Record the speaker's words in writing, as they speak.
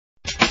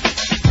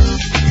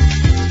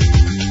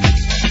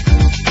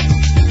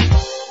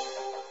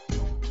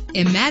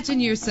Imagine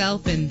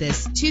yourself in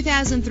this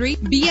 2003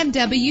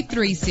 BMW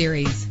 3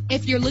 Series.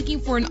 If you're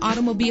looking for an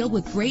automobile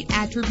with great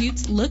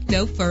attributes, look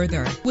no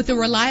further. With a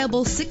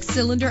reliable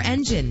 6-cylinder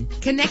engine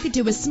connected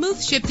to a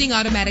smooth shifting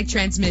automatic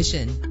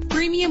transmission,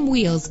 premium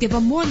wheels give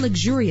a more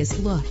luxurious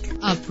look.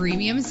 A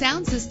premium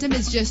sound system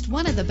is just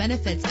one of the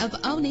benefits of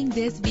owning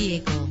this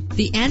vehicle.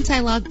 The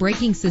anti-lock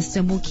braking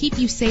system will keep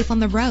you safe on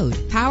the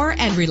road. Power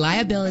and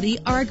reliability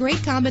are a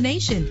great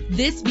combination.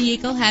 This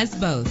vehicle has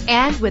both.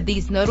 And with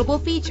these notable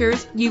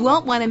features, you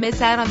won't want to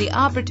miss out on the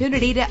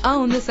opportunity to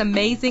own this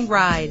amazing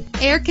ride.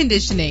 Air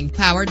conditioning,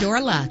 power door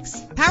locks,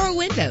 power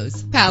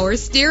windows, power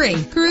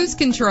steering, cruise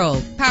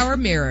control, power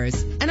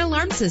mirrors, an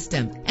alarm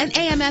system, an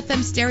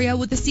AM/FM stereo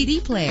with a CD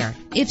player.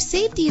 If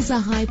safety is a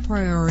high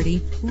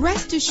priority,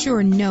 rest assured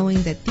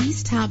knowing that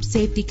these top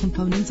safety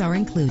components are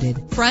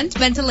included. Front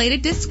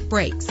ventilated disc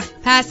brakes,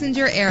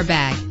 passenger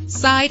airbag,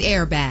 side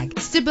airbag,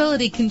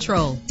 stability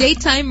control,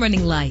 daytime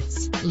running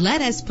lights.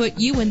 Let us put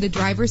you in the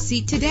driver's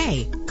seat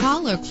today.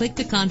 Call or click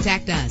to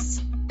contact us.